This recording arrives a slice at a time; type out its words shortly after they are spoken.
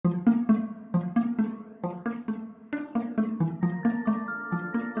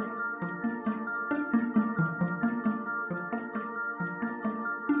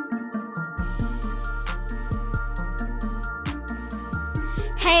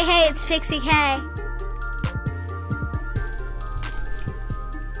Hey, it's Pixie K.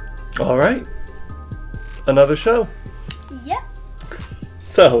 All right. Another show. Yep.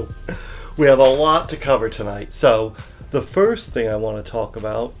 So, we have a lot to cover tonight. So, the first thing I want to talk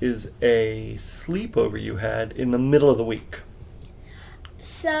about is a sleepover you had in the middle of the week.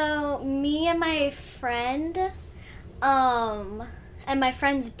 So, me and my friend, and my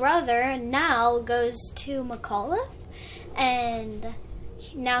friend's brother now goes to McAuliffe, and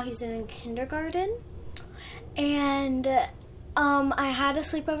now he's in kindergarten. And I had a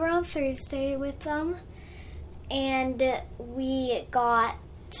sleepover on Thursday with them, and we got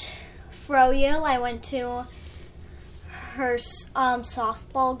Froyo. I went to her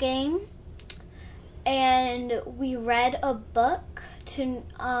softball game, and we read a book to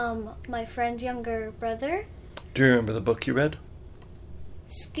my friend's younger brother. Do you remember the book you read?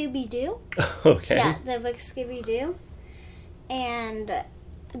 Scooby-Doo. Okay. Yeah, the book Scooby-Doo. And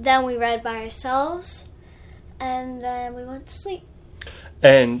then we read by ourselves, and then we went to sleep.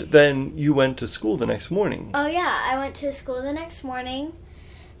 And then you went to school the next morning. Oh yeah, I went to school the next morning.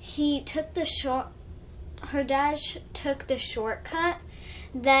 He took her dad took the shortcut.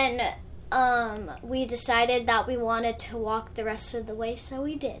 Then we decided that we wanted to walk the rest of the way, so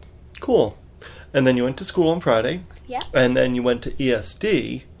we did. Cool. And then you went to school on Friday. Yep. And then you went to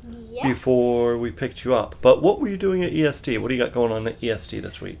ESD before we picked you up. But what were you doing at ESD? What do you got going on at ESD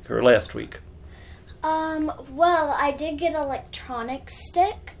this week or last week? Well, I did get an electronic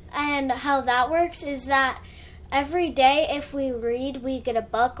stick, and how that works is that every day if we read, we get a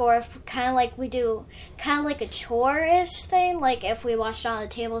book, or if kind of like a chore-ish thing, like if we wash down the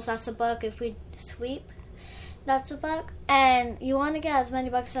tables, that's a book. If we sweep, that's a book. And you want to get as many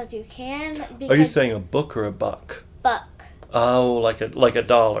books as you can. Are you saying a book or a buck? Buck. Oh, like a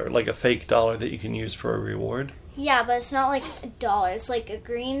dollar, like a fake dollar that you can use for a reward? Yeah, but it's not like a dollar. It's like a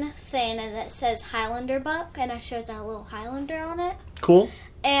green thing, and it says Highlander Buck, and it shows that little Highlander on it. Cool.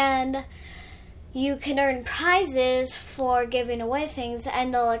 And you can earn prizes for giving away things,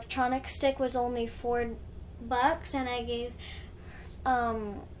 and the electronic stick was only $4, and I gave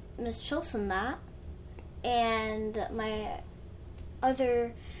Miss Chilson that, and my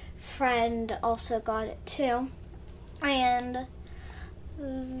other friend also got it too, and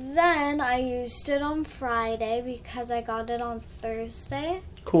then I used it on Friday because I got it on Thursday.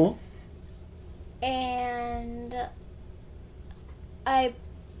 Cool. And I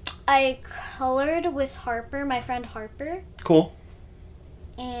colored with Harper, my friend Harper. Cool.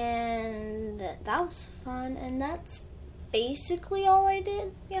 And that was fun. And that's basically all I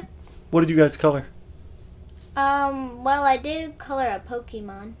did. Yeah. What did you guys color? Well, I did color a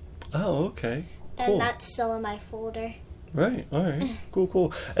Pokemon. Oh, okay. Cool. And that's still in my folder. Right. All right.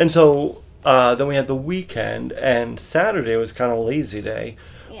 Cool. And so then we had the weekend, and Saturday was kind of lazy day.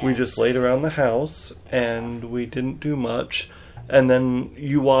 Yes. We just laid around the house, and we didn't do much. And then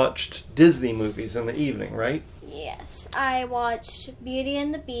you watched Disney movies in the evening, right? Yes. I watched Beauty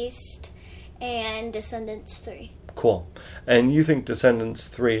and the Beast and Descendants 3. Cool. And you think Descendants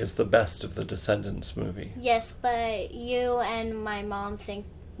 3 is the best of the Descendants movie? Yes, but you and my mom think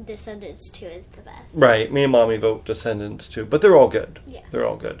Descendants 2 is the best. Right. Me and Mommy vote Descendants 2, but they're all good. Yes. They're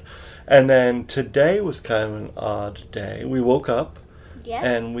all good. And then today was kind of an odd day. We woke up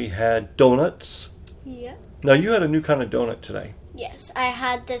and we had donuts. Yeah. Now, you had a new kind of donut today. Yes, I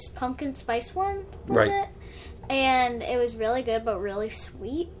had this pumpkin spice one, Right. it? And it was really good, but really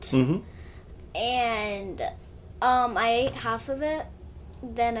sweet. Mm-hmm. And I ate half of it.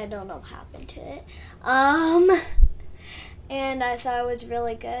 Then I don't know what happened to it. And I thought it was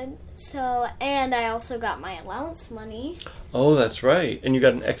really good. So, and I also got my allowance money. Oh, that's right. And you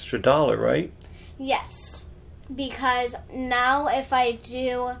got an extra $1, right? Yes, because now if I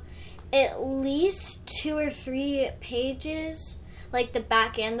do at least 2 or 3 pages, like the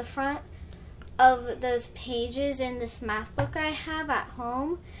back and the front of those pages in this math book I have at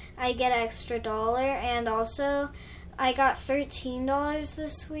home, I get an extra $1. And also, I got $13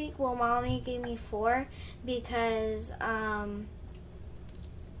 this week. Well, Mommy gave me $4 because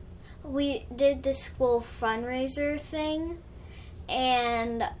we did the school fundraiser thing,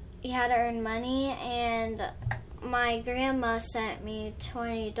 and you had to earn money, and my grandma sent me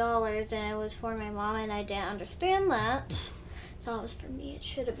 $20, and it was for my mom, and I didn't understand that. I thought it was for me. It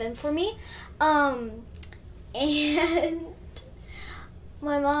should have been for me. And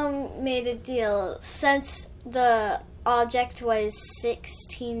my mom made a deal. Since the object was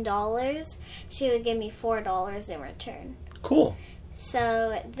 $16, she would give me $4 in return. Cool.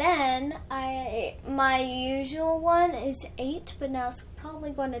 So then my usual one is 8, but now it's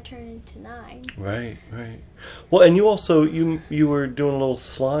probably going to turn into 9. Right. Well, and you also you were doing a little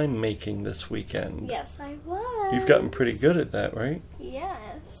slime making this weekend. Yes, I was. You've gotten pretty good at that, right?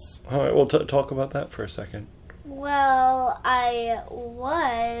 Yes. All right. Well, talk about that for a second. Well, I've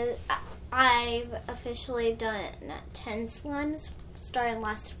officially done 10 slimes starting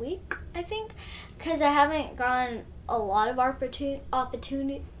last week, I think, because I haven't gotten a lot of opportunities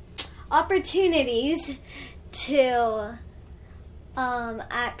to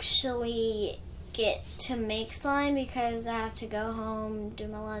actually get to make slime because I have to go home, do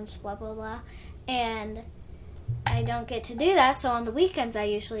my lunch, blah blah blah, and I don't get to do that. So on the weekends I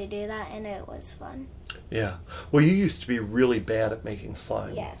usually do that, and it was fun. Yeah. Well, you used to be really bad at making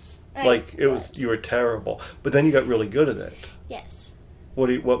slime. Yes. You were terrible, but then you got really good at it. Yes.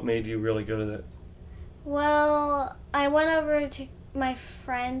 What made you really good at it? Well, I went over to my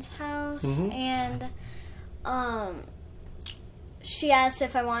friend's house, and she asked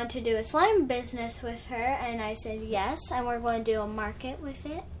if I wanted to do a slime business with her, and I said yes, and we're going to do a market with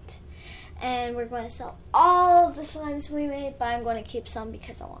it, and we're going to sell all of the slimes we made, but I'm going to keep some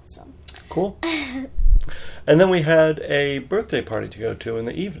because I want some. Cool. And then we had a birthday party to go to in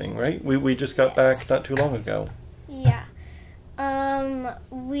the evening, right? We just got back not too long ago. Yeah.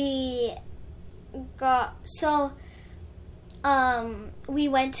 We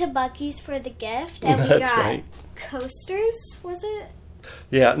went to Buc-ee's for the gift, and we got coasters, was it?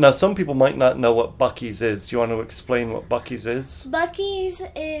 Yeah, now some people might not know what Buc-ee's is. Do you want to explain what Buc-ee's is? Buc-ee's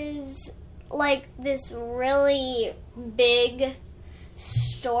is like this really big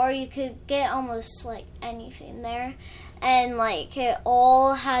store. You could get almost like anything there. And like it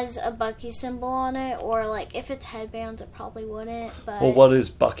all has a Buc-ee symbol on it, or like if it's headbands it probably wouldn't, but well, what is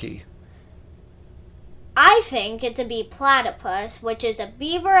Buc-ee? I think it to be platypus, which is a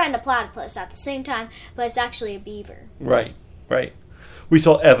beaver and a platypus at the same time, but it's actually a beaver. Right. We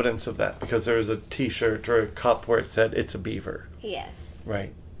saw evidence of that because there was a t-shirt or a cup where it said it's a beaver. Yes.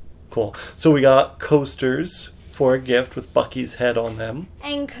 Right. Cool. So we got coasters for a gift with Buc-ee's head on them.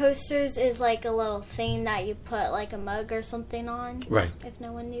 And coasters is like a little thing that you put like a mug or something on. Right. If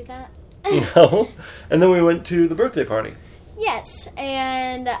no one knew that. No. And then we went to the birthday party. Yes,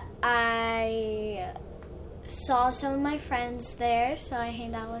 and I saw some of my friends there, so I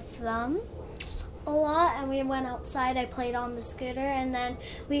hanged out with them a lot, and we went outside. I played on the scooter, and then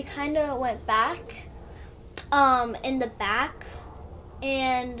we kind of went back in the back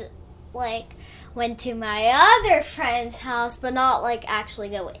and like went to my other friend's house, but not like actually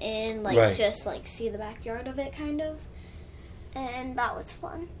go in, like just like see the backyard of it kind of, and that was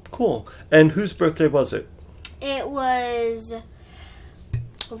fun. Cool. And whose birthday was it? It was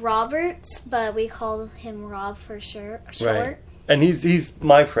Robert's, but we call him Rob for short. Right. And he's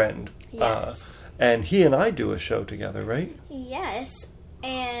my friend. Yes. And he and I do a show together, right? Yes.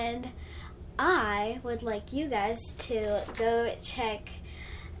 And I would like you guys to go check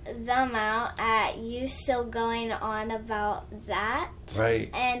them out at You Still Going On About That.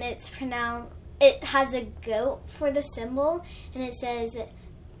 Right. And it's pronounced, it has a goat for the symbol, and it says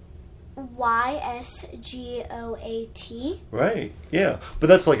YSGOAT. Right, yeah. But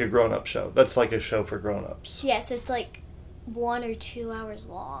that's like a grown-up show. That's like a show for grown-ups. Yes, it's like 1 or 2 hours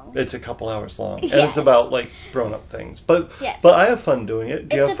long. It's a couple hours long. And Yes. it's about like grown-up things. But Yes. I have fun doing it.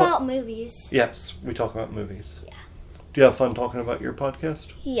 Do you It's have fun? about movies. Yes, we talk about movies. Yeah. Do you have fun talking about your podcast?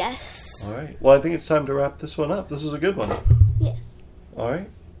 Yes. All right. Well, I think it's time to wrap this one up. This is a good one. Yes. All right.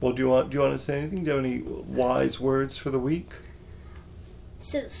 Well, do you want to say anything? Do you have any wise words for the week?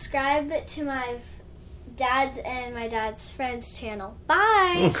 Subscribe to my dad's and my dad's friends channel.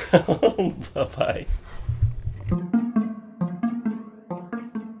 Bye. Bye-bye.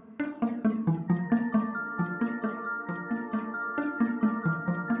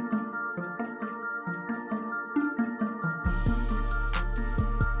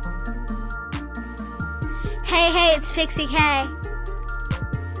 Hey, it's Pixie K.